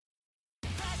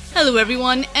Hello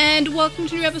everyone, and welcome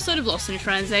to a new episode of Lost in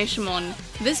Translationmon.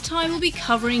 This time we'll be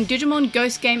covering Digimon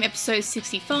Ghost Game episode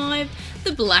 65,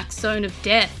 The Black Zone of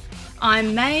Death.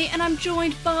 I'm May, and I'm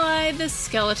joined by the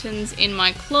skeletons in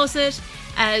my closet,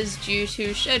 as due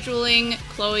to scheduling,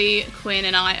 Chloe, Quinn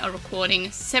and I are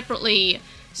recording separately.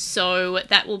 So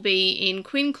that will be in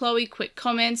Quinn Chloe quick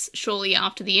comments shortly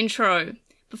after the intro.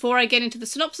 Before I get into the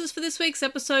synopsis for this week's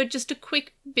episode, just a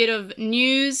quick bit of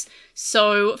news.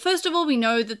 So, first of all, we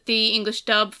know that the English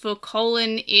dub for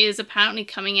Colon is apparently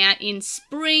coming out in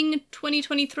spring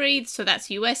 2023, so that's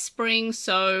US spring,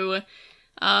 so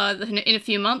in a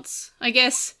few months, I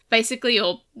guess, basically,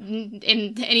 or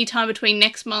in any time between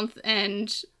next month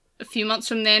and a few months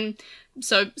from then.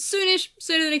 So, soonish,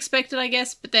 sooner than expected, I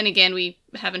guess, but then again, we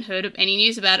haven't heard of any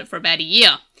news about it for about a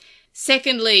year.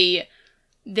 Secondly,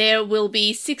 there will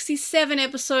be 67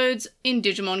 episodes in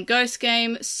Digimon Ghost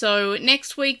Game, so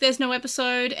next week there's no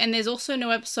episode, and there's also no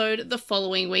episode the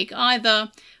following week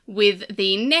either, with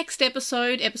the next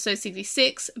episode, episode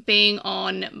 66, being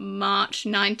on March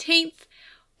 19th,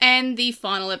 and the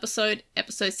final episode,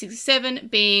 episode 67,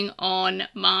 being on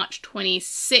March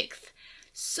 26th.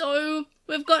 So,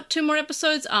 we've got 2 more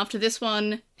episodes after this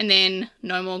one, and then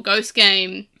no more Ghost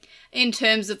Game. In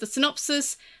terms of the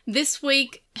synopsis, this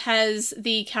week has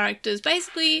the characters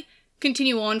basically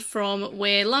continue on from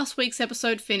where last week's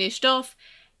episode finished off,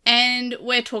 and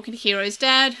we're talking to Hiro's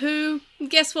dad, who,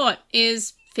 guess what,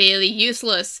 is fairly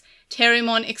useless.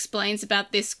 Terriermon explains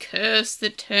about this curse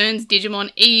that turns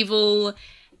Digimon evil,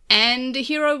 and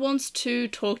Hiro wants to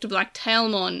talk to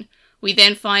Blacktailmon. We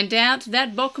then find out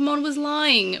that Bokumon was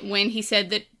lying when he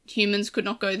said that humans could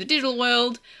not go to the digital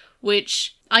world,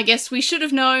 which I guess we should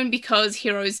have known because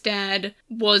Hiro's dad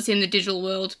was in the digital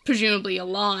world, presumably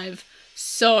alive.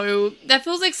 So that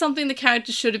feels like something the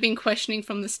characters should have been questioning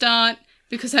from the start,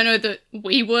 because I know that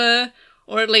we were,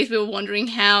 or at least we were wondering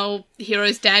how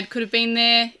Hiro's dad could have been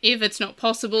there, if it's not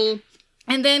possible.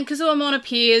 And then Kazuamon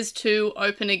appears to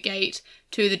open a gate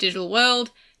to the digital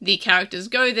world. The characters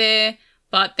go there,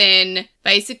 but then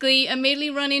basically immediately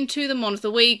run into the Mon of the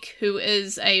Week, who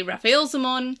is a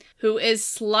Raphaelzamon, who is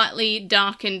slightly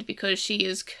darkened because she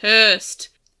is cursed.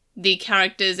 The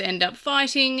characters end up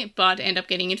fighting, but end up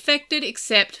getting infected,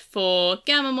 except for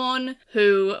Gammamon,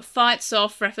 who fights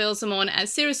off Raphaelzamon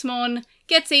as Siriusmon,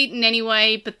 gets eaten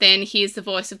anyway, but then hears the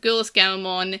voice of Gulas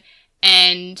Gammamon,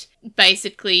 and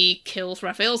basically kills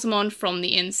Raphaelzamon from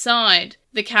the inside.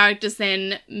 The characters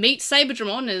then meet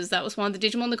Saberdramon, as that was one of the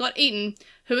Digimon that got eaten,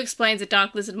 who explains that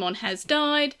Dark Lizardmon has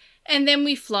died, and then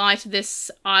we fly to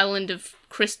this island of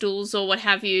crystals or what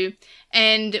have you,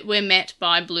 and we're met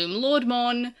by Bloom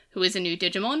Lordmon, who is a new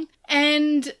Digimon,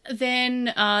 and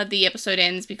then the episode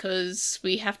ends because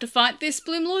we have to fight this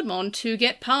Bloom Lordmon to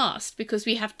get past, because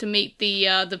we have to meet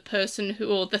the person who,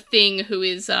 or the thing who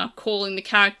is calling the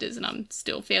characters, and I'm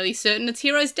still fairly certain it's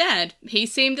Hiro's dad. He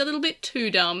seemed a little bit too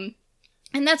dumb.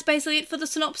 And that's basically it for the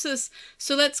synopsis,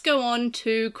 so let's go on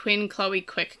to Quinn Chloe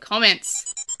quick comments.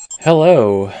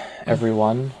 Hello,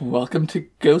 everyone. Welcome to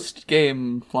Ghost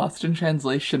Game, Lost in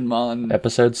Translationmon.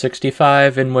 Episode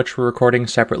 65, in which we're recording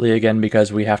separately again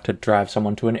because we have to drive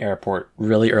someone to an airport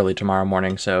really early tomorrow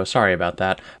morning, so sorry about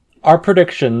that. Our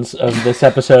predictions of this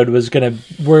episode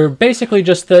were basically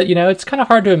just that, it's kind of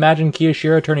hard to imagine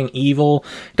Kiyoshiro turning evil.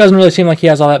 It doesn't really seem like he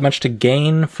has all that much to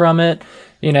gain from it,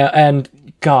 and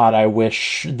God, I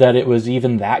wish that it was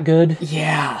even that good.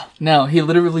 Yeah. No, he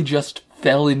literally just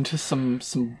fell into some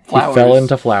flowers. He fell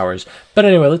into flowers. But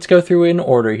anyway, let's go through in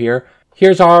order here.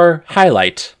 Here's our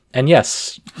highlight. And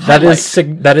yes, that is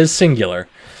singular.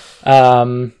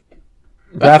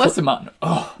 Raphaelzamon.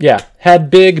 Oh. Yeah.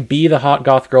 Had big, be the hot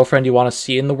goth girlfriend you want to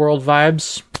see in the world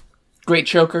vibes. Great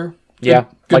choker. Yeah,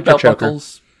 good like belt the choker.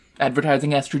 buckles.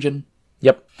 Advertising estrogen.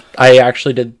 Yep. I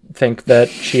actually did think that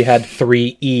she had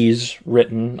 3 E's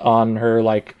written on her,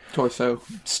 torso.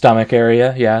 Stomach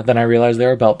area. Yeah, then I realized they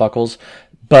were belt buckles.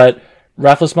 But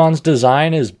Raphaelzmon's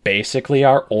design is basically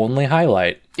our only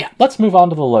highlight. Yeah. Let's move on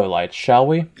to the lowlights, shall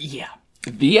we? Yeah.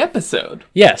 The episode.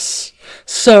 Yes.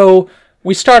 So,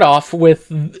 we start off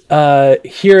with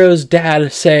Hiro's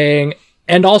dad saying,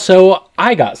 and also,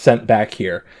 I got sent back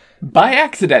here. By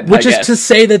accident, Which is to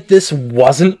say that this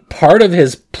wasn't part of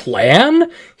his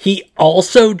plan? He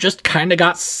also just kind of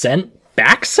got sent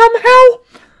back somehow?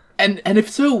 And if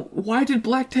so, why did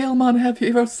Blacktailmon have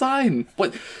Hiro sign?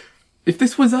 What? If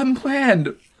this was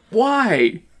unplanned,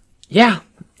 why? Yeah.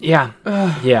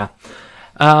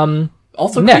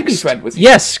 Also, Next. Creepy Friend was here.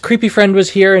 Yes, Creepy Friend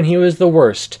was here and he was the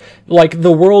worst.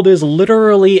 The world is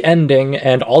literally ending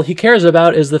and all he cares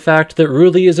about is the fact that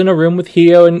Ruli is in a room with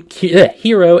Hiro and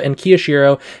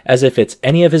Kiyoshiro as if it's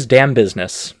any of his damn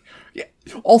business.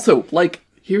 Also, like,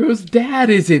 Hiro's dad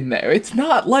is in there. It's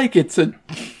not like it's a...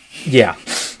 Yeah.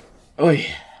 Oy.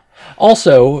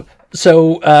 Also,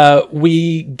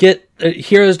 we get...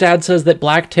 Hiro's dad says that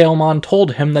Blacktailmon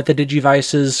told him that the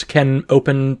Digivices can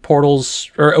open portals,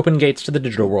 or open gates to the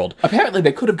digital world. Apparently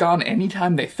they could have gone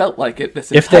anytime they felt like it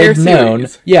this If entire they'd known.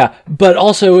 series. Yeah, but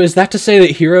also, is that to say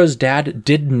that Hiro's dad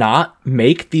did not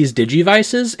make these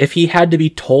Digivices if he had to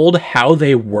be told how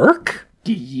they work?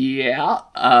 Yeah,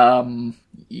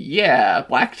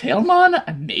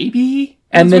 Blacktailmon, maybe?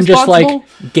 And then just, responsible?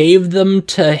 like, gave them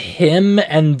to him,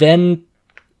 and then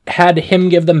had him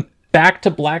give them back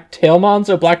to Blacktailmon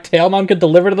so Blacktailmon could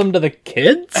deliver them to the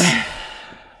kids?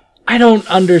 I don't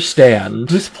understand.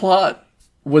 This plot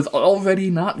was already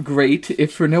not great,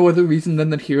 if for no other reason than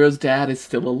that Hiro's dad is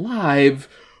still alive,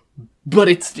 but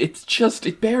it's just,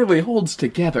 it barely holds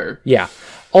together. Yeah.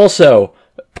 Also,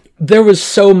 there was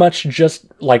so much just,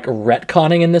 like,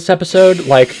 retconning in this episode.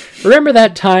 Like, remember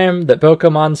that time that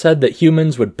Bokomon said that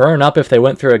humans would burn up if they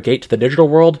went through a gate to the digital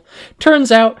world? Turns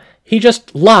out, he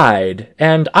just lied,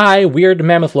 and I, weird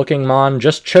mammoth-looking Mon,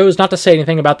 just chose not to say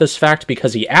anything about this fact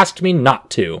because he asked me not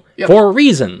to. Yep. For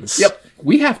reasons. Yep,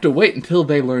 we have to wait until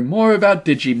they learn more about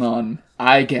Digimon,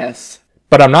 I guess.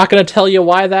 But I'm not going to tell you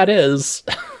why that is.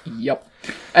 Yep.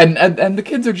 And the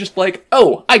kids are just like,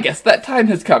 oh, I guess that time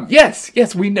has come. Yes,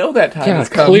 we know that time has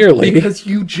come. Clearly. Because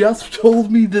you just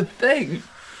told me the thing.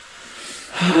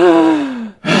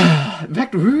 In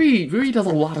fact, Ruri does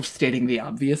a lot of stating the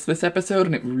obvious this episode,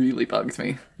 and it really bugs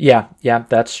me. Yeah,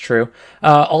 that's true.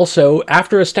 Also,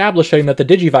 after establishing that the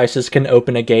Digivices can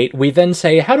open a gate, we then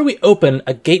say, how do we open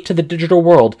a gate to the digital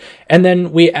world? And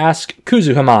then we ask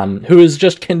Kuzuhamon, who is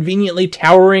just conveniently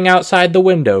towering outside the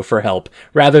window for help,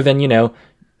 rather than,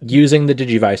 using the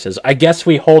Digivices. I guess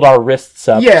we hold our wrists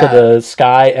up to the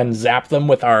sky and zap them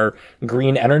with our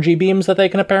green energy beams that they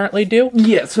can apparently do.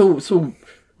 Yeah, so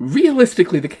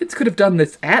realistically, the kids could have done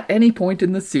this at any point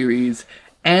in the series,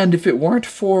 and if it weren't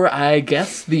for, I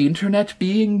guess, the internet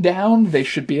being down, they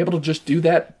should be able to just do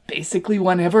that basically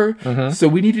whenever. Mm-hmm. So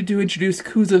we needed to introduce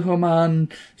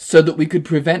Kuzuhamon so that we could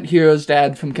prevent Hiro's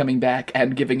dad from coming back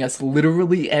and giving us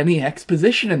literally any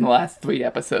exposition in the last 3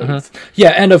 episodes. Mm-hmm.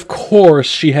 Yeah, and of course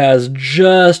she has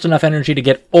just enough energy to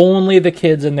get only the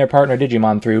kids and their partner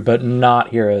Digimon through, but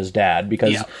not Hiro's dad,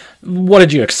 because what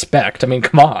did you expect? I mean,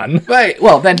 come on. Right,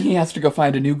 well, then he has to go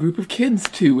find a new group of kids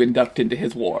to induct into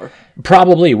his war.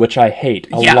 Probably, which I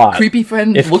hate a lot. Creepy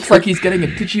Friend looks like he's getting a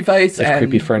Digivice, if and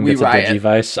Creepy Friend gets riot. a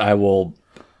Digivice, I will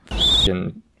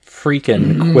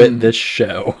freaking quit this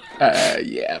show.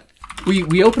 Yeah.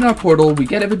 We open our portal, we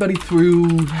get everybody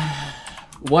through,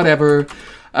 whatever.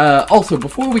 Also,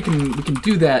 before we can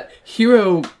do that,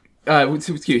 Hiro's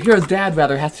dad,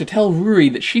 has to tell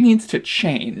Ruri that she needs to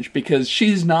change, because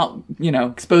she's not,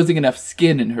 exposing enough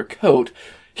skin in her coat.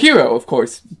 Hiro, of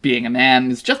course, being a man,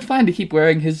 is just fine to keep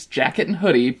wearing his jacket and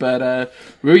hoodie, but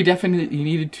Ruri definitely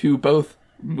needed to both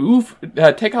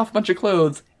take off a bunch of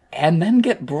clothes, and then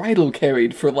get bridal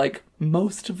carried for,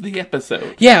 most of the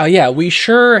episode. Yeah, we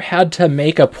sure had to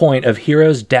make a point of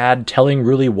Hiro's dad telling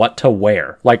Ruri what to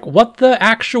wear. What the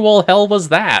actual hell was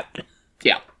that?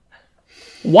 Yeah.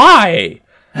 Why?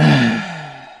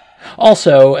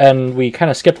 Also, and we kind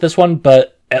of skipped this one,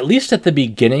 but at least at the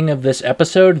beginning of this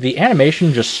episode, the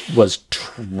animation just was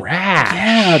trash.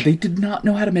 Yeah, they did not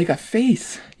know how to make a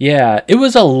face. Yeah, it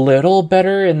was a little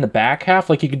better in the back half.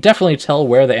 You could definitely tell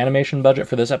where the animation budget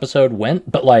for this episode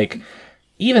went, but,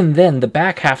 even then, the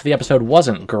back half of the episode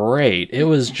wasn't great. It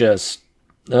was just...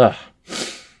 ugh.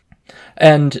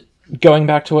 And going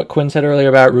back to what Quinn said earlier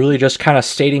about Ruri just kind of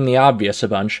stating the obvious a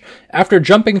bunch, after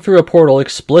jumping through a portal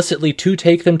explicitly to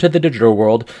take them to the digital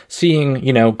world, seeing,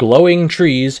 glowing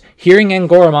trees, hearing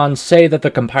Angoramon say that the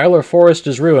compiler forest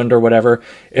is ruined or whatever,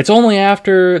 it's only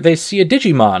after they see a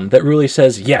Digimon that Ruri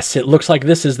says, yes, it looks like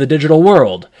this is the digital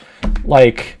world.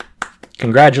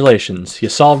 Congratulations, you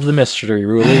solved the mystery,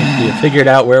 Ruri. You figured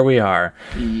out where we are.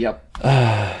 Yep.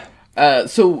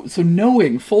 So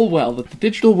knowing full well that the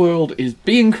digital world is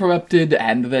being corrupted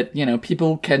and that,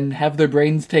 people can have their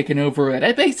brains taken over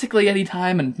at basically any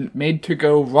time and made to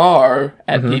go rawr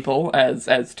at people, as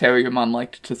Terriermon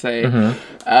liked to say,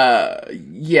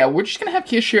 we're just gonna have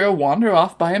Kyoshiro wander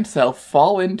off by himself,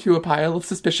 fall into a pile of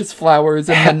suspicious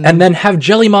flowers, and then have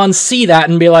Jellymon see that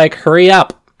and be like, hurry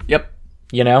up. Yep.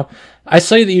 I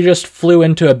say that you just flew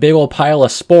into a big old pile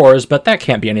of spores, but that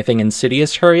can't be anything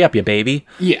insidious. Hurry up, you baby.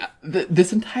 Yeah,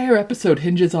 this entire episode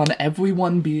hinges on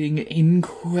everyone being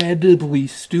incredibly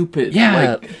stupid.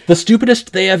 Yeah, the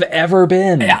stupidest they have ever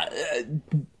been. Yeah.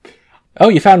 oh,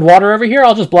 you found water over here?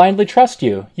 I'll just blindly trust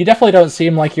you. You definitely don't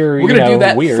seem like you're, We're gonna do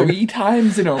that weird. 3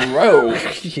 times in a row.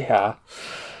 Yeah.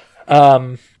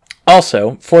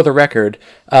 Also, for the record,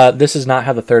 this is not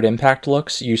how the third impact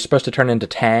looks. You're supposed to turn into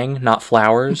Tang, not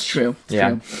flowers. It's true.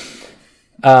 Yeah.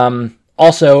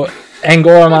 Also,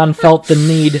 Angoramon felt the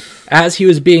need, as he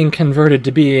was being converted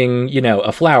to being,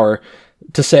 a flower,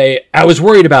 to say, I was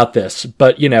worried about this,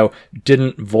 but,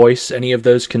 didn't voice any of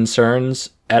those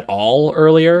concerns at all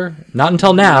earlier. Not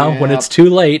until now, when it's too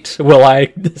late, will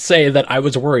I say that I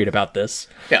was worried about this.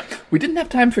 Yeah, we didn't have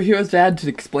time for Hero's dad to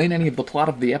explain any of the plot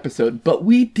of the episode, but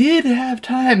we did have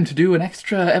time to do an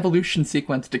extra evolution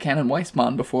sequence to Canon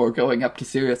Weissmon before going up to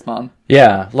Siriusmon.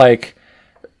 Yeah,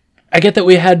 I get that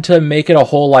we had to make it a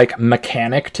whole,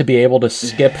 mechanic to be able to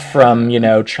skip from,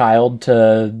 child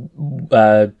to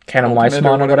Canon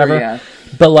Weissmon or whatever. Yeah.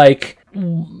 But,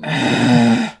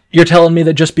 you're telling me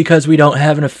that just because we don't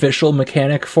have an official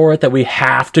mechanic for it, that we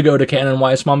have to go to Canon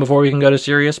Weissmon before we can go to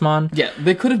Siriusmon? Yeah,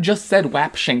 they could have just said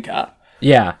Wapshinka.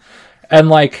 Yeah.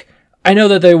 And, I know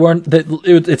that they weren't,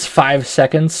 it's 5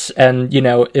 seconds, and,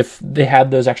 if they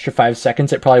had those extra 5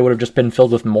 seconds, it probably would have just been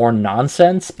filled with more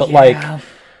nonsense, but,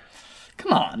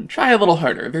 come on, try a little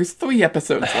harder. There's 3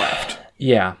 episodes left.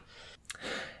 Yeah.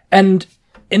 And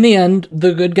in the end,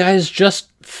 the good guys just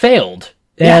failed.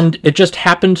 And it just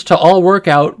happened to all work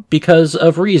out because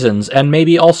of reasons, and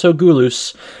maybe also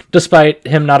Gulus, despite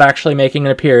him not actually making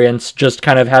an appearance, just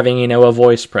kind of having, a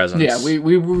voice presence. Yeah, we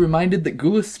were reminded that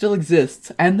Gulus still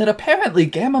exists, and that apparently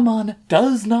Gammamon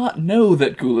does not know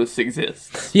that Gulus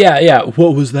exists. Yeah,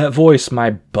 what was that voice,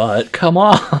 my butt? Come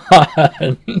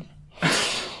on!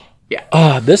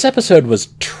 Yeah. This episode was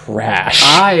trash.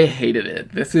 I hated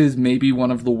it. This is maybe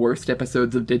one of the worst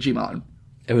episodes of Digimon.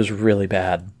 It was really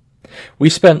bad. We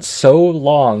spent so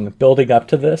long building up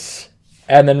to this,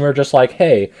 and then we're just like,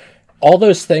 hey, all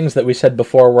those things that we said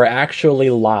before were actually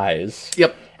lies.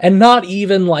 Yep. And not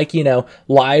even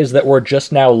lies that we're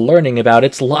just now learning about.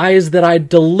 It's lies that I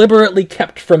deliberately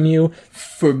kept from you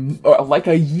for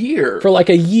a year. For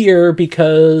a year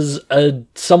because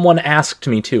someone asked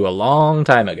me to a long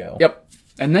time ago. Yep.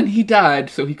 And then he died,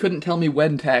 so he couldn't tell me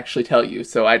when to actually tell you.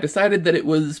 So I decided that it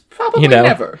was probably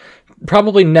never.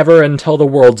 Probably never until the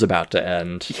world's about to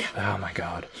end. Yeah. Oh my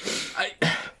god.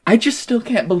 I just still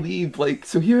can't believe,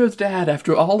 so Hero's dad,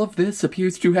 after all of this,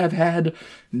 appears to have had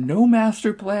no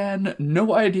master plan,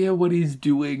 no idea what he's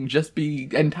doing, just be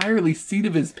entirely seat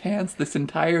of his pants this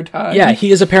entire time. Yeah,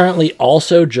 he is apparently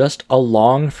also just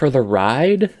along for the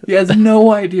ride. He has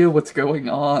no idea what's going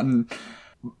on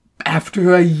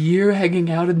after a year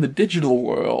hanging out in the digital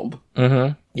world.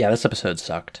 Mm-hmm. Yeah, this episode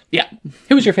sucked. Yeah.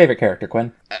 Who was your favorite character,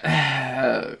 Quinn?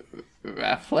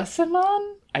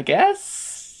 Rafflesimon, I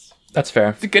guess? That's fair.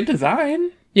 It's a good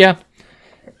design. Yeah.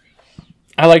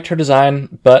 I liked her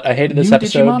design, but I hated this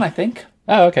episode. Digimon, I think.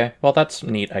 Oh, okay. Well, that's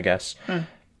neat, I guess.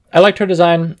 I liked her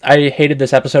design. I hated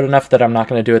this episode enough that I'm not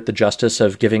going to do it the justice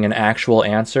of giving an actual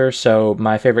answer, so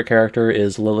my favorite character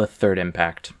is Lilith Third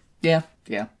Impact. Yeah.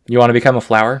 You want to become a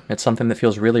flower? It's something that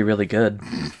feels really, really good.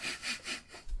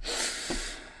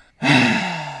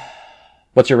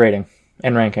 What's your rating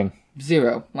and ranking?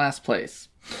 0. Last place.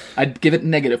 I'd give it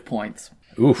negative points.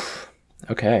 Oof.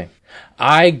 Okay.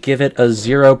 I give it a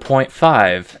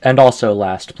 0.5, and also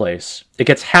last place. It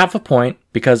gets half a point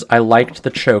because I liked the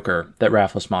choker that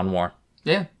Rafflesimon wore.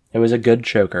 Yeah. It was a good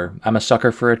choker. I'm a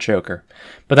sucker for a choker.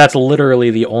 But that's literally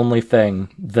the only thing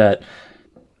that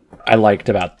I liked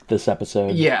about this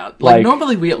episode. Yeah,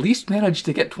 normally we at least manage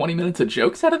to get 20 minutes of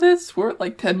jokes out of this. We're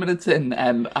at 10 minutes in,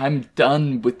 and I'm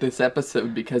done with this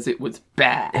episode because it was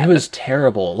bad. It was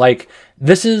terrible.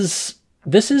 This is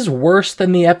worse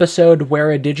than the episode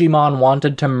where a Digimon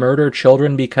wanted to murder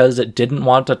children because it didn't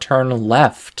want to turn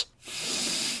left.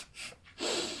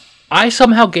 I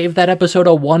somehow gave that episode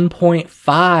a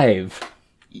 1.5.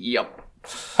 Yep.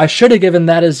 I should have given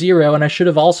that a 0, and I should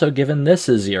have also given this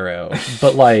a 0.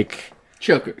 But,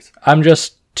 Chokers. I'm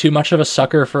just too much of a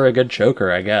sucker for a good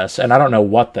choker, I guess. And I don't know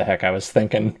what the heck I was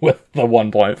thinking with the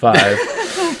 1.5.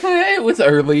 It was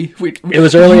early. It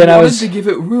was early, and I was... to give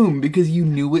it room because you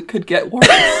knew it could get worse.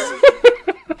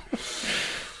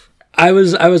 I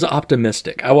was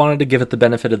optimistic. I wanted to give it the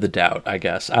benefit of the doubt, I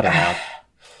guess. I don't know.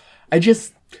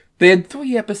 They had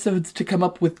 3 episodes to come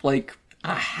up with,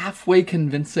 a halfway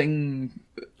convincing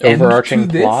overarching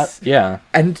end to plot. this. Yeah.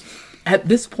 And at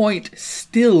this point,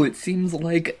 still, it seems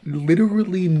like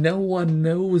literally no one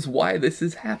knows why this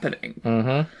is happening.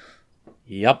 Mm-hmm.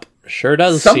 Yep. Sure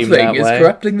does seem that way. Something is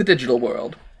corrupting the digital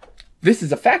world. This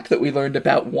is a fact that we learned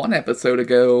about 1 episode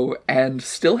ago, and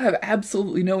still have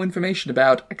absolutely no information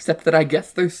about, except that I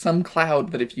guess there's some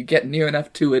cloud that if you get near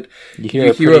enough to it,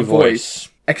 You hear a voice.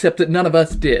 Except that none of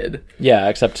us did. Yeah,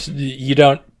 except you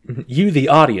don't... You, the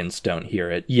audience, don't hear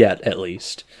it. Yet, at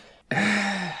least. We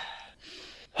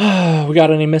got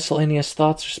any miscellaneous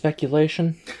thoughts or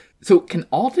speculation? So, can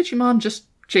all Digimon just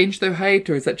change their height,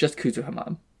 or is that just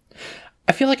Kuzuhamon?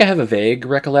 I feel like I have a vague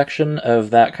recollection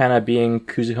of that kind of being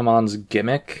Kuzuhamon's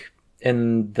gimmick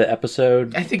in the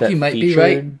episode. I think that you might be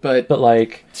featured, right, but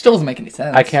like... it still doesn't make any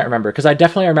sense. I can't remember, because I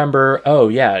definitely remember, oh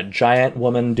yeah, giant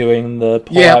woman doing the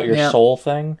pull out your soul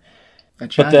thing.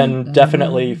 But then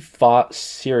definitely fought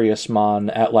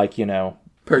Seriousmon at, like, you know,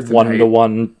 Person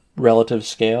 1-to-1 relative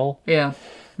scale. Yeah.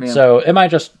 So it might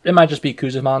just be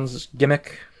Kuzuhamon's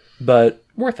gimmick, but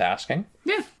worth asking.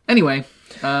 Yeah. Anyway,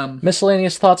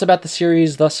 miscellaneous thoughts about the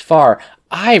series thus far.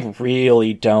 I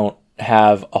really don't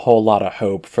have a whole lot of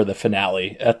hope for the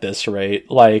finale at this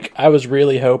rate. Like, I was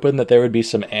really hoping that there would be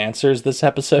some answers this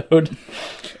episode.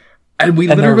 And we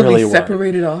there literally really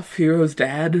separated off Hiro's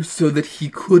dad so that he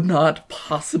could not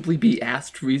possibly be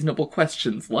asked reasonable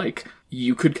questions like,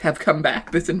 you could have come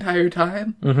back this entire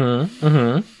time?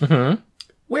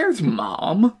 Where's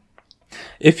Mom?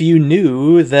 If you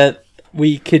knew that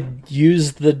we could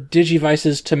use the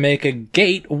Digivices to make a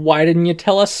gate, why didn't you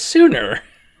tell us sooner?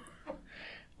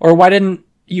 Or why didn't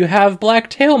you have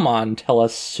Blacktailmon tell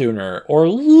us sooner? Or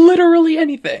literally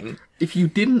anything. If you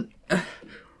didn't...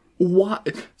 why?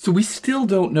 So we still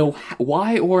don't know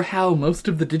why or how most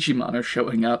of the Digimon are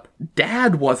showing up.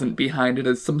 Dad wasn't behind it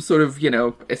as some sort of,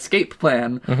 escape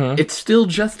plan. It's still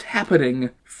just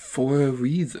happening for a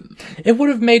reason. It would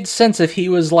have made sense if he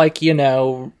was like,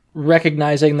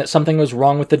 recognizing that something was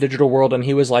wrong with the digital world and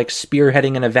he was like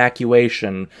spearheading an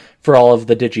evacuation for all of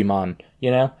the Digimon,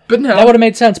 But no. That would have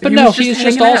made sense. But no, he's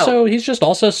just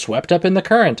also swept up in the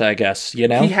current, I guess, He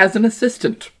has an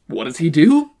assistant. What does he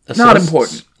do? Assists. Not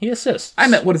important. He assists. I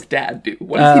meant, what does Dad do?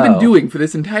 What has he been doing for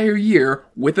this entire year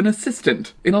with an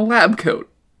assistant in a lab coat?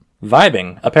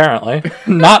 Vibing, apparently.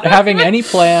 Not having any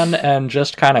plan and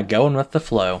just kind of going with the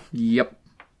flow. Yep.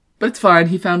 But it's fine,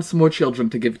 he found some more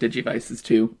children to give Digivices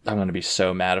to. I'm going to be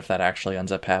so mad if that actually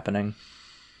ends up happening.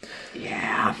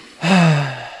 Yeah.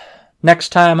 Next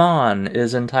time on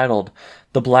is entitled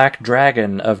The Black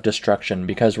Dragon of Destruction,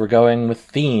 because we're going with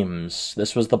themes.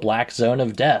 This was the Black Zone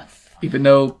of Death. Even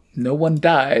though no one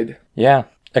died. Yeah,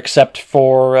 except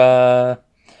for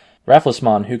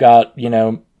Rafflesmon, who got,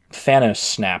 Thanos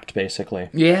snapped, basically.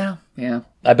 Yeah.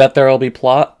 I bet there'll be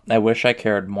plot. I wish I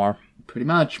cared more. Pretty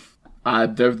much.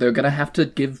 They're gonna have to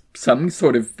give some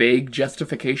sort of vague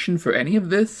justification for any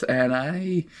of this, and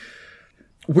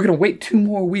we're gonna wait 2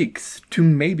 more weeks to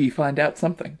maybe find out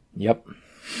something. Yep.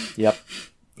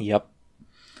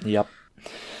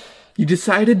 You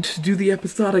decided to do the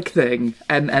episodic thing,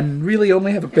 and really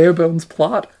only have a bare bones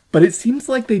plot, but it seems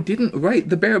like they didn't write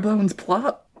the bare bones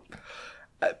plot.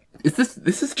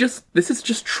 This is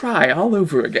just try all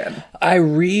over again. I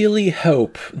really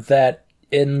hope that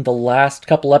in the last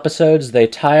couple episodes they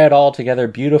tie it all together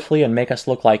beautifully and make us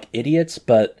look like idiots,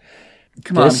 but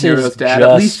come on, Heroes Dad,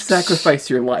 at least sacrifice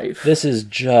your life. This is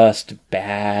just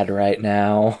bad right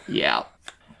now. Yeah.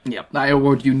 Yep. I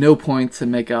award you no points,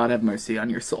 and may God have mercy on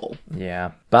your soul.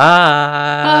 Yeah.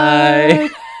 Bye.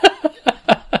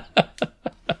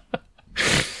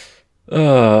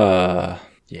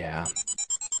 Yeah.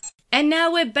 And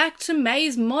now we're back to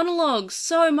May's monologues.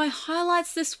 So my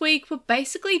highlights this week were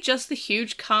basically just the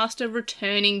huge cast of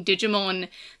returning Digimon.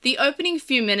 The opening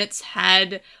few minutes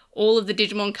had all of the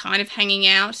Digimon kind of hanging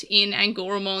out in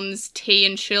Angoramon's tea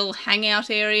and chill hangout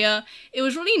area. It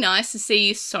was really nice to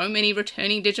see so many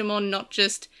returning Digimon, not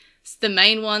just the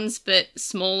main ones, but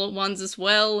smaller ones as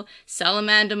well.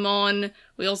 Salamandermon,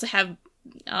 we also have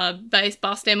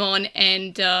Bastemon,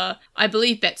 and I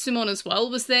believe Betsumon as well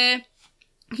was there.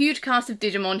 Huge cast of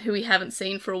Digimon who we haven't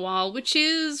seen for a while, which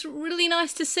is really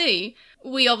nice to see.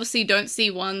 We obviously don't see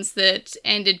ones that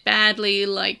ended badly,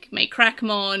 like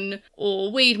Maycrackmon, or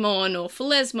Weedmon, or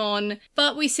Phalesmon,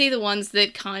 but we see the ones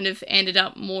that kind of ended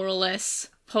up more or less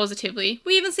positively.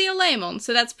 We even see a Leomon,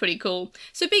 so that's pretty cool.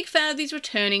 So big fan of these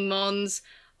returning Mons.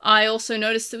 I also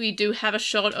noticed that we do have a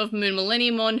shot of Moon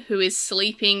Millenniummon, who is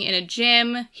sleeping in a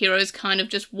gem. Hero's kind of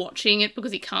just watching it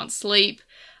because he can't sleep.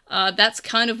 That's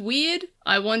kind of weird.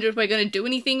 I wonder if we're going to do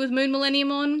anything with Moon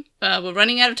Millenniummon. We're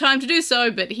running out of time to do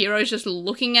so, but Hero's just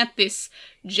looking at this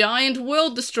giant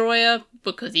world destroyer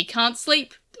because he can't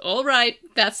sleep. all right,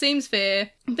 that seems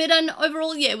fair. But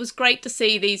overall, yeah, it was great to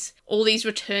see all these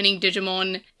returning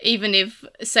Digimon, even if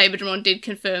Saberdramon did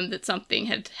confirm that something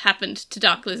had happened to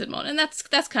Dark Lizardmon, and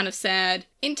that's kind of sad.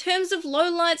 In terms of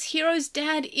lowlights, Hero's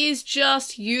dad is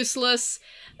just useless.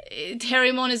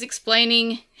 Terriermon is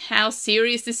explaining how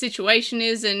serious this situation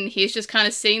is, and he's just kind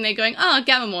of sitting there going,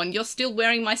 Gamamon, you're still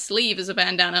wearing my sleeve as a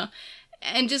bandana,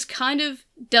 and just kind of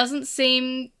doesn't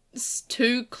seem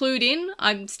too clued in.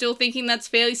 I'm still thinking that's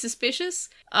fairly suspicious.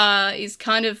 Is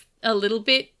kind of a little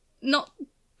bit not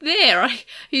there.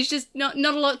 He's just not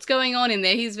a lot's going on in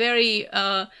there. He's very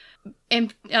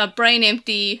brain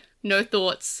empty, no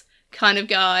thoughts kind of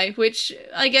guy, which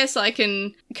I guess I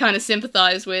can kind of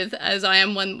sympathize with, as I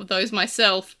am one of those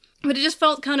myself. But it just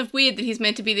felt kind of weird that he's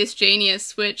meant to be this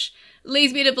genius, which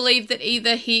leads me to believe that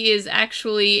either he is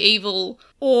actually evil,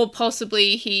 or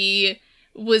possibly he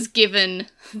was given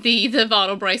the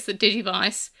Vital Bracelet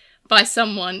Digivice by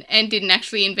someone and didn't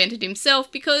actually invent it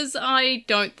himself, because I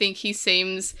don't think he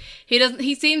seems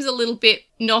a little bit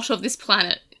not of this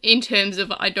planet, in terms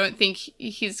of I don't think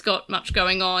he's got much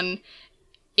going on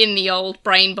in the old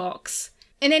brain box.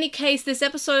 In any case, this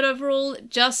episode overall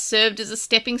just served as a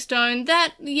stepping stone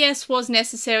that, yes, was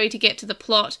necessary to get to the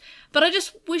plot, but I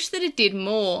just wish that it did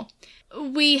more.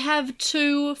 We have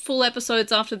 2 full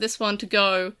episodes after this one to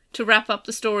go to wrap up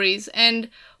the stories, and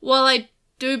while I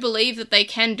do believe that they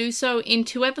can do so in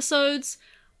 2 episodes,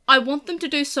 I want them to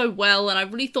do so well, and I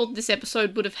really thought this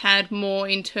episode would have had more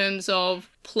in terms of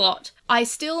plot. I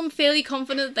still am fairly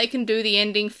confident that they can do the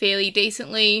ending fairly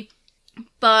decently,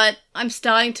 but I'm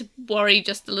starting to worry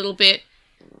just a little bit.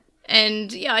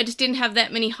 And yeah, I just didn't have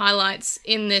that many highlights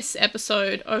in this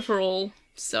episode overall.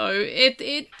 So it's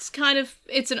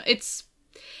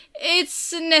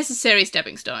a necessary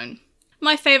stepping stone.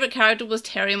 My favourite character was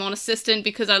Terriermon Assistant,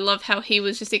 because I love how he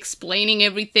was just explaining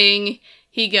everything.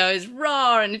 He goes,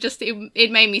 "Raw," and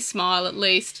it made me smile at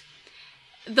least.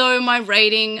 Though my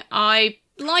rating, I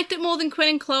liked it more than Quinn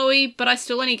and Chloe, but I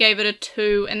still only gave it a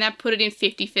 2, and that put it in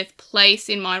 55th place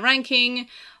in my ranking.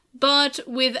 But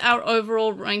with our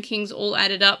overall rankings all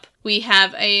added up, we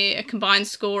have a combined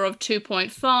score of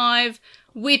 2.5,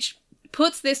 which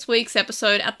puts this week's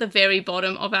episode at the very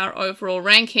bottom of our overall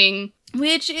ranking,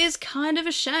 which is kind of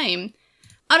a shame.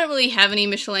 I don't really have any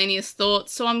miscellaneous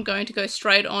thoughts, so I'm going to go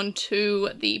straight on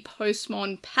to the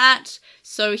Postmon Pat.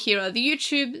 So here are the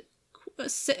YouTube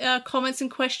comments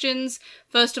and questions.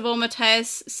 First of all,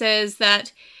 Matthias says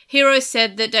that Hero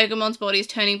said that Degumon's body is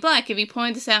turning black. If he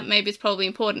pointed this out, maybe it's probably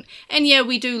important. And yeah,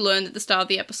 we do learn at the start of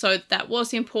the episode that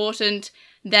was important.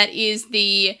 That is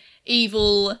the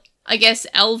evil, I guess,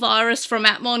 L-virus from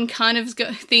Atmon kind of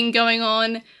thing going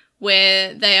on,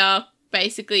 where they are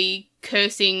basically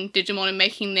cursing Digimon and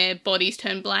making their bodies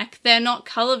turn black. They're not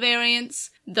colour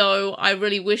variants, though I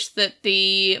really wish that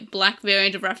the black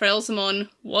variant of Raphaelsamon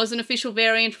was an official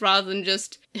variant rather than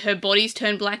just her body's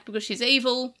turned black because she's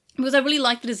evil, because I really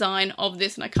like the design of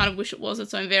this and I kind of wish it was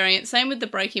its own variant. Same with the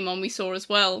Breakimon we saw as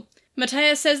well.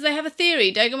 Matthias says they have a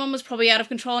theory. Degumon was probably out of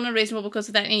control and unreasonable because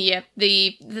of that, and yeah,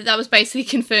 that was basically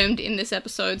confirmed in this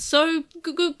episode. So,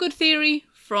 good theory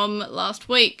from last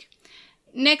week.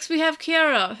 Next we have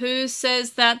Kiara, who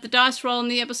says that the dice roll in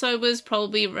the episode was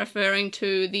probably referring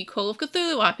to the Call of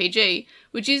Cthulhu RPG,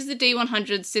 which is the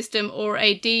D100 system, or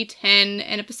a D10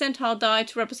 and a percentile die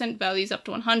to represent values up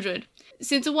to 100.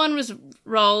 Since a 1 was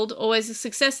rolled, always a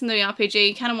success in the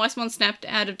RPG, Canon Weissmon snapped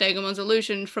out of Degumon's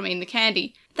illusion from eating the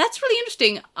candy. That's really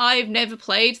interesting. I've never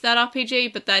played that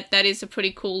RPG, but that is a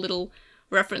pretty cool little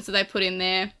reference that they put in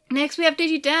there. Next we have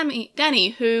Danny,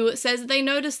 who says that they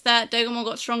noticed that Degumon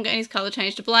got stronger and his colour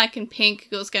changed to black and pink,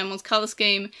 Gurskamon's colour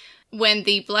scheme, when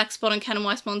the black spot on Canon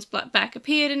Weissmon's back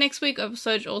appeared, and next week's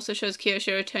episode also shows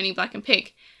Kiyoshiro turning black and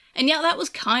pink. And yeah, that was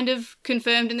kind of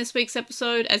confirmed in this week's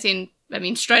episode,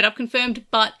 straight up confirmed,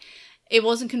 but it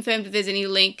wasn't confirmed if there's any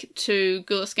link to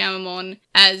Gurskamonmon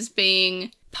as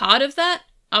being part of that.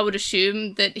 I would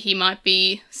assume that he might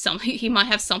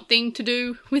have something to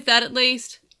do with that at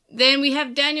least. Then we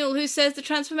have Daniel, who says the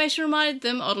transformation reminded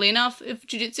them, oddly enough, of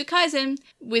Jujutsu Kaisen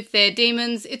with their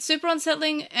demons. It's super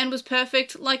unsettling and was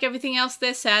perfect. Like everything else,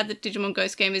 they're sad that Digimon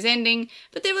Ghost Game is ending,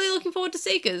 but they're really looking forward to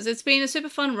Seekers. It's been a super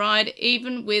fun ride,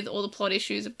 even with all the plot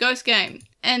issues of Ghost Game.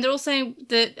 And they're all saying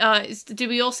that, did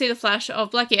we all see the flash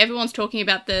of black? Yeah, everyone's talking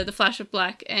about the flash of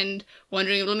black and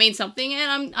wondering if it'll mean something,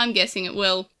 and I'm guessing it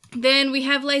will. Then we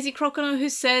have Lazy Crocono, who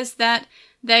says that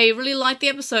they really liked the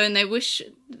episode and they wish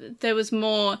there was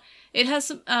more. It has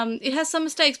some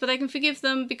mistakes, but they can forgive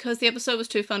them because the episode was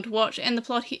too fun to watch, and the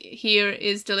plot here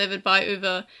is delivered by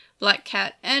Uwe Black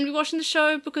Cat and be watching the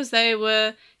show because they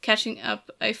were catching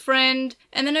up a friend.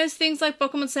 And then there's things like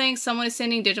Bokumon saying someone is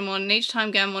sending Digimon, and each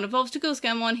time Gamamon evolves to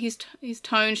Gilsgamon, his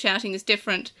tone shouting is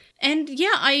different. And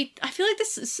yeah, I feel like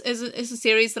this is a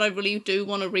series that I really do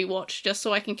want to rewatch just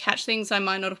so I can catch things I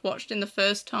might not have watched in the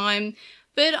first time.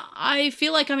 But I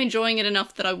feel like I'm enjoying it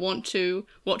enough that I want to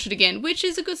watch it again, which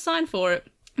is a good sign for it.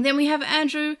 And then we have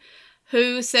Andrew,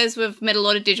 who says we've met a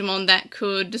lot of Digimon that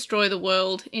could destroy the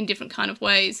world in different kind of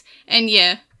ways. And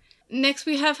yeah. Next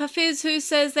we have Hafiz, who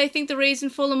says they think the reason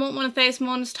for Lamortmon and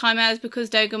Theusmon's timeout is because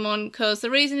Dagomon, because the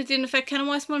reason it didn't affect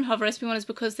Kanawaisamon and Hover Espimon is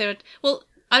because they're... Well,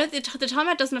 the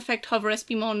timeout doesn't affect Hover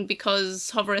Espimon because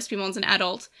Hover Espimon's an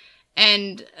adult.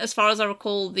 And as far as I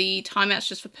recall, the timeout's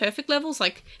just for perfect levels.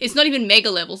 Like, it's not even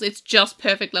mega levels, it's just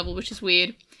perfect level, which is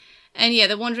weird. And yeah,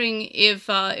 they're wondering if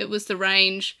it was the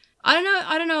range. I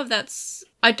don't know if that's...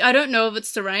 I don't know if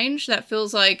it's the range. That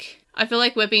feels like... I feel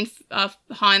like we've been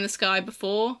high in the sky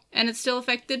before, and it's still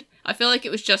affected. I feel like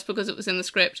it was just because it was in the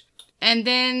script. And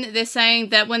then they're saying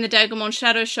that when the Dagomon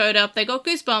Shadow showed up, they got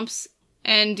goosebumps.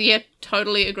 And yeah,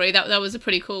 totally agree. That was a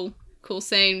pretty cool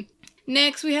scene.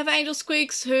 Next, we have Angel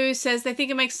Squeaks, who says they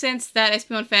think it makes sense that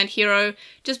Espimon found Hero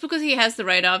just because he has the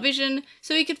radar vision,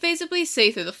 so he could feasibly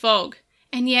see through the fog.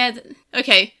 And yeah,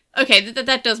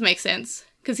 that does make sense,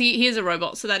 because he is a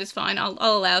robot, so that is fine. I'll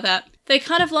allow that. They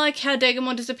kind of like how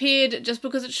Dagomon disappeared just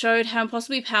because it showed how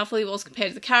impossibly powerful he was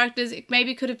compared to the characters. It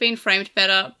maybe could have been framed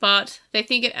better, but they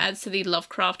think it adds to the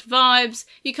Lovecraft vibes.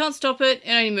 You can't stop it,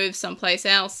 it only moves someplace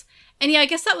else. And yeah, I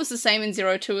guess that was the same in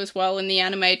 02 as well. In the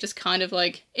anime, it just kind of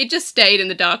like, it just stayed in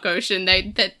the Dark Ocean.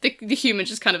 The humans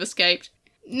just kind of escaped.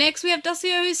 Next, we have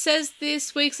Dusio, who says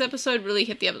this week's episode really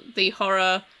hit the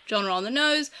horror genre on the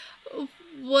nose.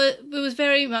 It was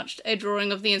very much a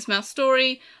drawing of the Innsmouth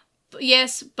story.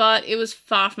 Yes, but it was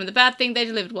far from the bad thing. They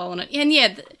delivered well on it. And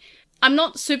yeah, I'm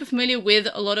not super familiar with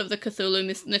a lot of the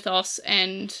Cthulhu mythos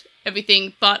and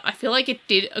everything, but I feel like it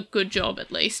did a good job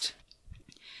at least.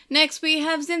 Next, we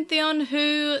have Zintheon,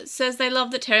 who says they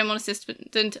love that Terriermon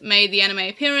Assistant made the anime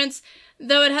appearance,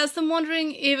 though it has them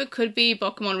wondering if it could be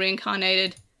Bokumon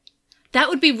reincarnated. That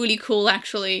would be really cool,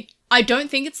 actually. I don't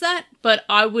think it's that, but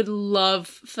I would love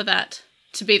for that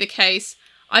to be the case.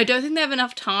 I don't think they have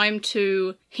enough time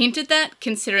to hint at that,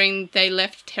 considering they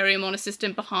left Terriermon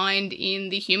Assistant behind in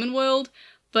the human world,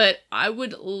 but I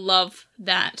would love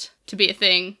that to be a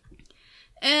thing.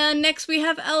 And next we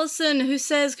have Allison, who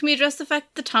says, can we address the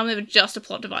fact that the time limit is just a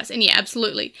plot device? And yeah,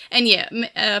 absolutely. And yeah,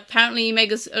 apparently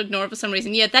Megas ignore it for some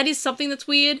reason. Yeah, that is something that's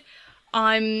weird.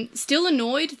 I'm still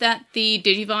annoyed that the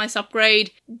Digivice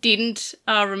upgrade didn't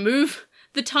remove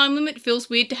the time limit. It feels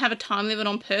weird to have a time limit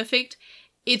on Perfect.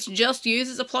 It's just used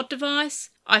as a plot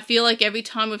device. I feel like every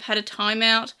time we've had a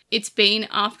timeout, it's been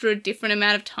after a different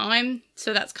amount of time.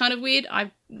 So that's kind of weird.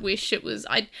 I wish it was...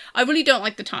 I really don't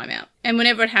like the timeout. And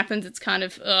whenever it happens, it's kind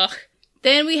of, ugh.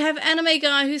 Then we have Anime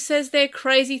Guy, who says their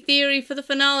crazy theory for the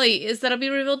finale is that it'll be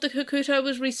revealed that Hokuto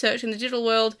was researching the digital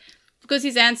world because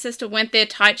his ancestor went there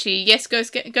Taichi. Yes,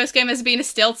 Ghost Game has been a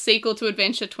stealth sequel to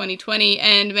Adventure 2020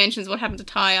 and mentions what happened to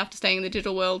Tai after staying in the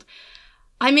digital world.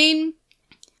 I mean...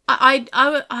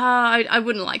 I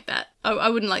wouldn't like that. I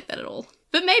wouldn't like that at all.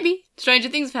 But maybe. Stranger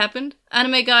things have happened.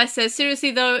 Anime Guy says, seriously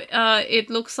though, it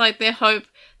looks like they hope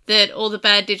that all the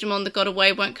bad Digimon that got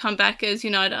away won't come back as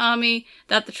United Army,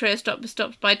 that the trio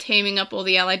stopped by teaming up all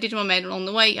the allied Digimon made along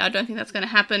the way. I don't think that's going to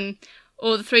happen.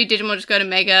 Or the three Digimon just go to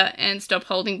Mega and stop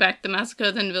holding back the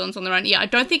massacre, then villains on their own. Yeah, I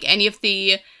don't think any of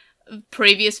the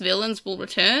previous villains will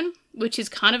return, which is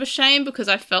kind of a shame because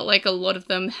I felt like a lot of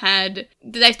them had...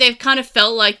 They've kind of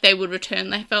felt like they would return.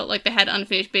 They felt like they had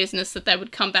unfinished business, that they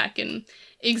would come back and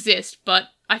exist. But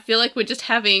I feel like we're just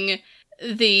having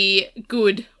the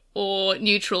good or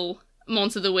neutral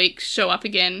Monster of the Week show up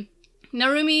again.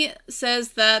 Narumi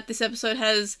says that this episode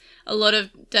has a lot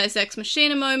of Deus Ex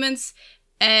Machina moments,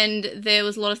 and there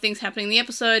was a lot of things happening in the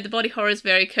episode. The body horror is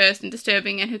very cursed and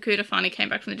disturbing, and Hokuto finally came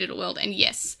back from the digital world, and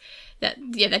yes...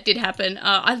 that did happen.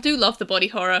 I do love the body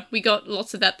horror. We got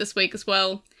lots of that this week as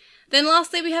well. Then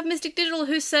lastly, we have Mystic Digital,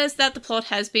 who says that the plot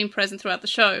has been present throughout the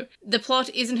show. The plot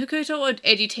isn't Hokuto or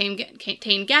edgy Teen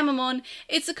Gamamon,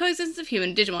 it's the coexistence of human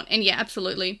and Digimon. And yeah,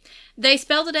 absolutely. They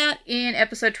spelled it out in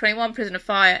episode 21, Prison of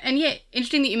Fire. And yeah,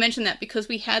 interesting that you mentioned that, because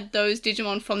we had those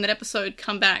Digimon from that episode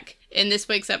come back in this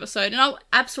week's episode. And I'll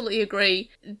absolutely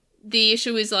agree. The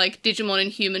issue is, like, Digimon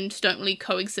and humans don't really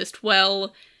coexist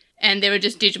well. And there are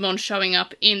just Digimon showing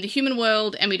up in the human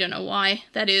world, and we don't know why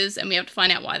that is, and we have to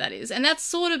find out why that is. And that's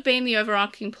sort of been the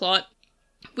overarching plot,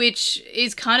 which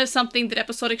is kind of something that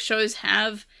episodic shows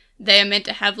have. They are meant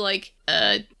to have, like,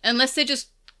 unless they're just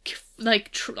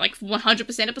like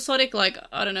 100% episodic, like,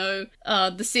 I don't know,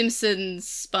 The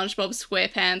Simpsons, SpongeBob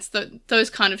SquarePants, those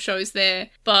kind of shows there.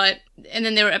 And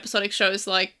then there are episodic shows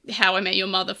like How I Met Your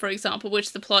Mother, for example,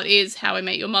 which the plot is How I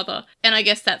Met Your Mother. And I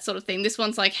guess that sort of thing. This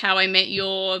one's like How I Met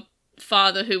Your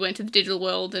Father, who went to the digital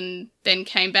world and then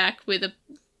came back with a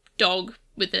dog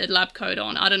with a lab coat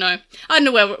on. I don't know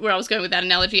where I was going with that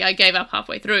analogy. I gave up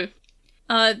halfway through.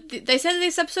 They said that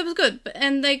this episode was good,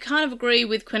 and they kind of agree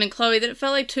with Quinn and Chloe that it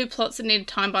felt like two plots that needed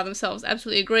time by themselves.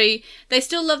 Absolutely agree. They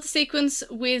still love the sequence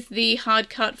with the hard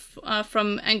cut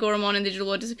from Angoramon and the digital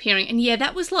world disappearing. And yeah,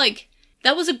 that was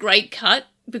a great cut,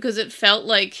 because it felt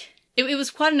like it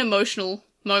was quite an emotional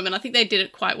moment. I think they did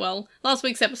it quite well. Last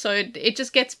week's episode, it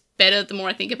just gets better the more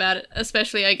I think about it,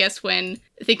 especially, I guess, when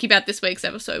thinking about this week's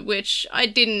episode, which I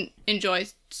didn't enjoy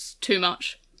too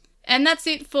much. And that's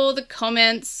it for the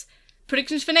comments.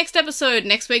 Predictions for next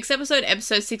week's episode,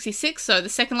 episode 66, so the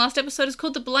second last episode is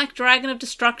called The Black Dragon of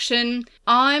Destruction.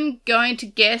 I'm going to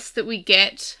guess that we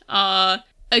get a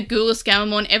Gulas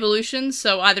Gamamon evolution,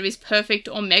 so either his perfect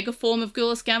or mega form of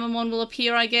Gulas Gamamon will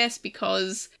appear, I guess,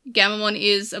 because Gamamon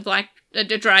is a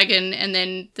dragon, and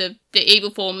then the evil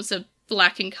forms are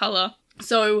black in colour.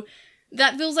 So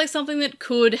that feels like something that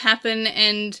could happen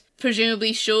and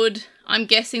presumably should. I'm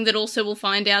guessing that also we'll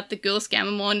find out that Gulas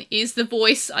Gamamon is the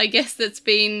voice, I guess, that's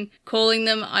been calling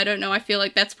them. I don't know, I feel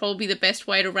like that's probably the best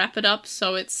way to wrap it up,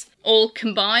 so it's all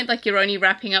combined, like you're only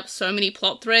wrapping up so many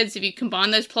plot threads. If you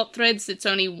combine those plot threads, it's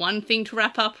only one thing to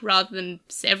wrap up rather than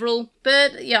several.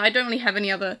 But yeah, I don't really have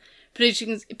any other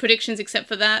predictions except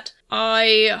for that.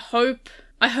 I hope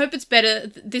it's better.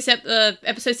 This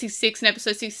episode 66 and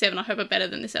episode 67, I hope are better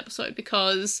than this episode,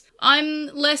 because I'm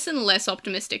less and less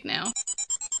optimistic now.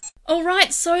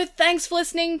 Alright, so thanks for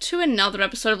listening to another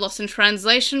episode of Lost in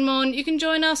Translation Mon. You can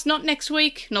join us not next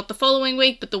week, not the following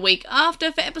week, but the week after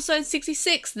for episode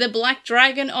 66, The Black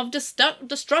Dragon of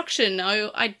Destruction.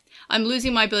 I'm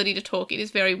losing my ability to talk. It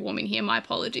is very warm in here, my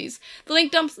apologies. The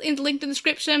link dumps in the link in the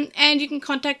description, and you can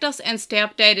contact us and stay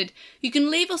updated. You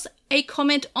can leave us a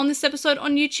comment on this episode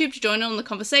on YouTube to join in on the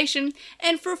conversation,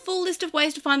 and for a full list of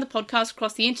ways to find the podcast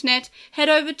across the internet, head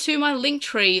over to my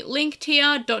Linktree,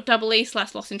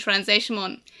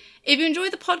 linktr.ee/lostintranslationmon. If you enjoy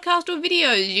the podcast or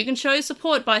videos, you can show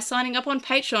support by signing up on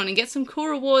Patreon and get some cool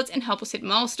rewards and help us hit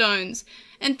milestones.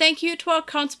 And thank you to our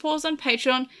current supporters on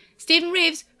Patreon: Stephen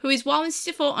Reeves, who is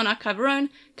Wild64 on Archive Our Own;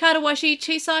 Kadawashi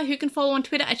Chisai, who can follow on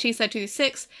Twitter at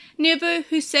Chisai236; Niabu,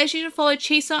 who says you should follow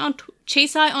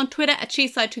Chisai on Twitter at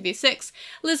Chisai236;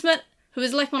 Lismet, who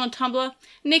is Lekmon on Tumblr;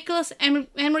 Nicholas,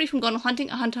 Anne-Marie from Gone Hunting,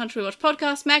 a Hunter Rewatch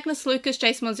podcast; Magnus, Lucas,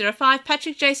 Jason105,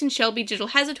 Patrick, Jason, Shelby, Digital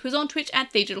Hazard, who is on Twitch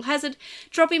at Digital Hazard,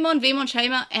 Tropimon, Vmon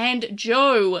Shamer, and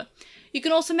Joe. You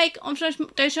can also make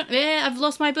donation. I've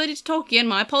lost my ability to talk again,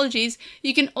 my apologies.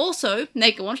 You can also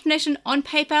make a donation on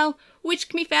PayPal, which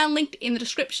can be found linked in the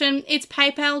description. It's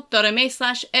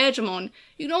paypal.me/Ergemon.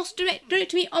 You can also donate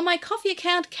to me on my Ko-fi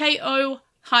account,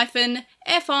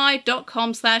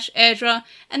 ko-fi.com/Airdra.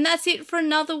 And that's it for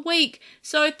another week.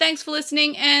 So thanks for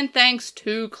listening, and thanks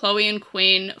to Chloe and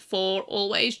Quinn for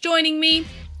always joining me.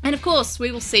 And of course,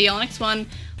 we will see you on the next one.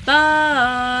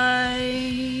 Bye!